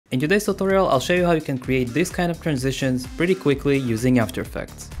In today's tutorial, I'll show you how you can create this kind of transitions pretty quickly using After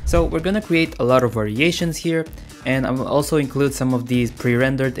Effects. So we're gonna create a lot of variations here, and I will also include some of these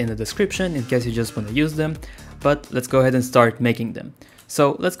pre-rendered in the description in case you just want to use them, but let's go ahead and start making them.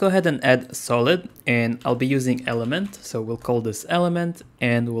 So let's go ahead and add solid, and I'll be using element, so we'll call this element,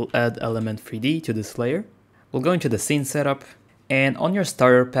 and we'll add element 3D to this layer. We'll go into the scene setup, and on your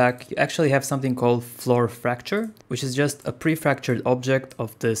starter pack, you actually have something called floor fracture, which is just a pre-fractured object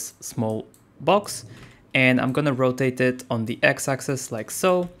of this small box. And I'm gonna rotate it on the x-axis like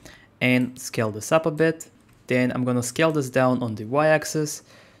so, and scale this up a bit. Then I'm gonna scale this down on the y-axis,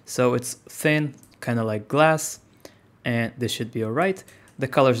 so it's thin, kind of like glass, and this should be all right. The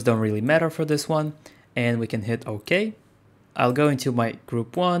colors don't really matter for this one, and we can hit OK. I'll go into my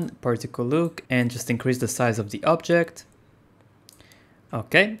group 1, particle look, and just increase the size of the object.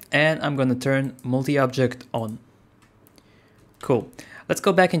 Okay, and I'm gonna turn multi-object on. Cool. Let's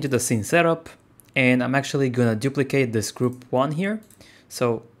go back into the scene setup, and I'm actually gonna duplicate this group 1 here.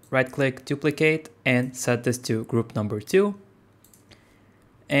 So right click, duplicate, and set this to group number 2.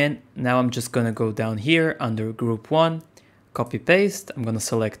 And now I'm just gonna go down here under group 1, copy paste. I'm gonna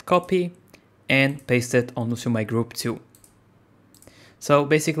select copy and paste it onto my group 2. So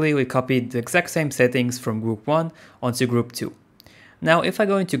basically we copied the exact same settings from group 1 onto group 2. Now, if I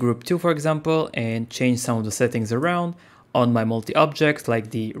go into group 2, for example, and change some of the settings around on my multi-object,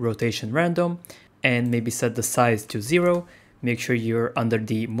 like the rotation random, and maybe set the size to 0, make sure you're under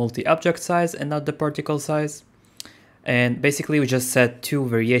the multi-object size and not the particle size. And basically we just set 2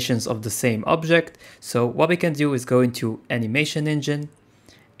 variations of the same object. So what we can do is go into animation engine,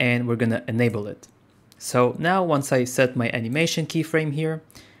 and we're gonna enable it. So now once I set my animation keyframe here,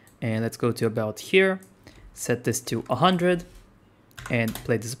 and let's go to about here, set this to 100, and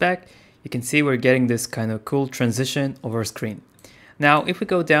play this back, you can see we're getting this kind of cool transition over our screen. Now, if we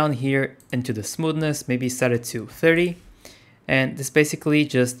go down here into the smoothness, maybe set it to 30, and this basically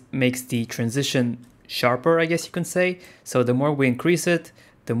just makes the transition sharper, I guess you can say. So the more we increase it,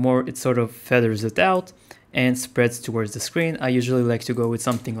 the more it sort of feathers it out and spreads towards the screen. I usually like to go with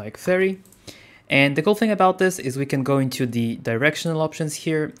something like 30. And the cool thing about this is we can go into the directional options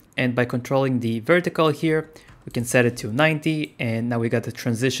here, and by controlling the vertical here, we can set it to 90, and now we got the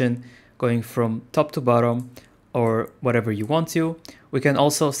transition going from top to bottom or whatever you want to. We can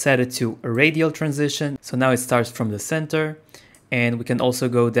also set it to a radial transition, so now it starts from the center, and we can also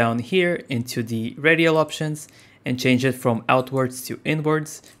go down here into the radial options and change it from outwards to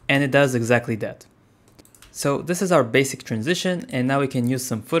inwards, and it does exactly that. So this is our basic transition, and now we can use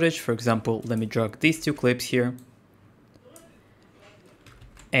some footage. For example, let me drag these 2 clips here.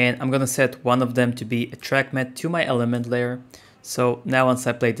 And I'm gonna set one of them to be a track matte to my element layer. So now once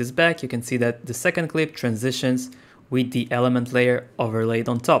I play this back, you can see that the second clip transitions with the element layer overlaid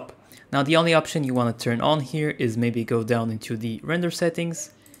on top. Now the only option you wanna turn on here is maybe go down into the render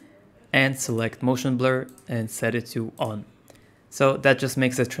settings and select motion blur and set it to on. So that just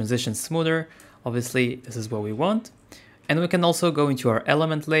makes the transition smoother. Obviously, this is what we want. And we can also go into our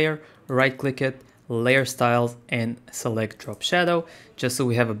element layer, right click it, layer styles, and select drop shadow, just so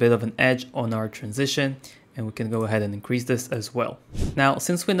we have a bit of an edge on our transition, and we can go ahead and increase this as well. Now,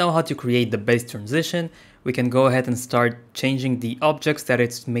 since we know how to create the base transition, we can go ahead and start changing the objects that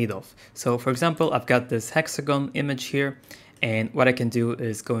it's made of. So for example, I've got this hexagon image here, and what I can do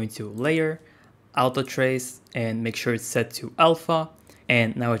is go into layer, auto trace, and make sure it's set to alpha.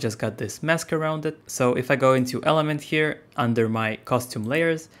 And now I just got this mask around it. So if I go into element here under my costume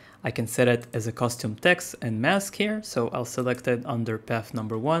layers, I can set it as a costume text and mask here. So I'll select it under path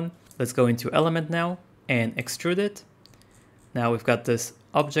number 1. Let's go into element now and extrude it. Now we've got this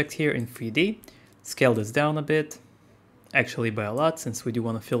object here in 3D. Scale this down a bit, actually by a lot, since we do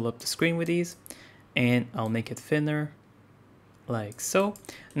want to fill up the screen with these. And I'll make it thinner, like so.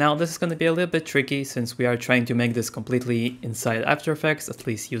 Now this is going to be a little bit tricky since we are trying to make this completely inside After Effects, at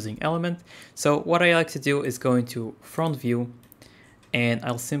least using element. So what I like to do is go into front view, and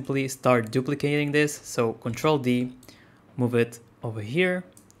I'll simply start duplicating this. So Control D, move it over here,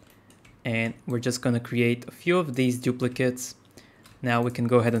 and we're just going to create a few of these duplicates. Now we can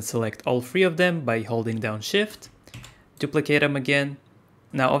go ahead and select all 3 of them by holding down Shift, duplicate them again.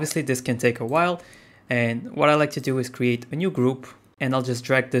 Now obviously this can take a while, and what I like to do is create a new group, and I'll just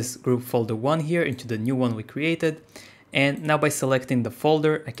drag this group folder 1 here into the new one we created. And now by selecting the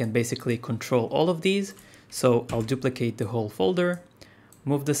folder, I can basically control all of these. So I'll duplicate the whole folder,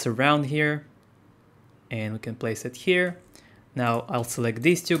 move this around here, and we can place it here. Now I'll select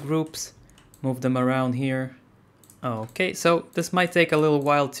these 2 groups, move them around here. Okay, so this might take a little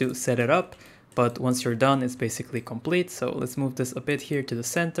while to set it up, but once you're done, it's basically complete. So let's move this a bit here to the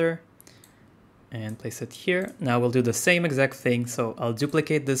center and place it here. Now we'll do the same exact thing. So I'll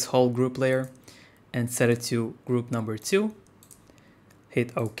duplicate this whole group layer and set it to group number 2.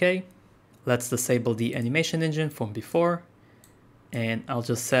 Hit OK. Let's disable the animation engine from before. And I'll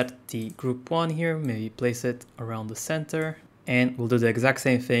just set the group 1 here, maybe place it around the center. And we'll do the exact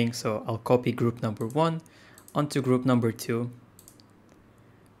same thing. So I'll copy group number 1 onto group number 2.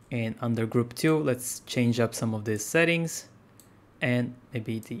 And under group 2, let's change up some of these settings and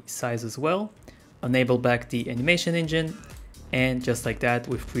maybe the size as well. Enable back the animation engine, and just like that,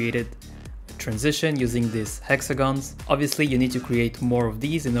 we've created a transition using these hexagons. Obviously, you need to create more of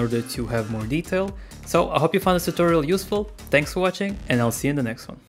these in order to have more detail. So I hope you found this tutorial useful. Thanks for watching, and I'll see you in the next one.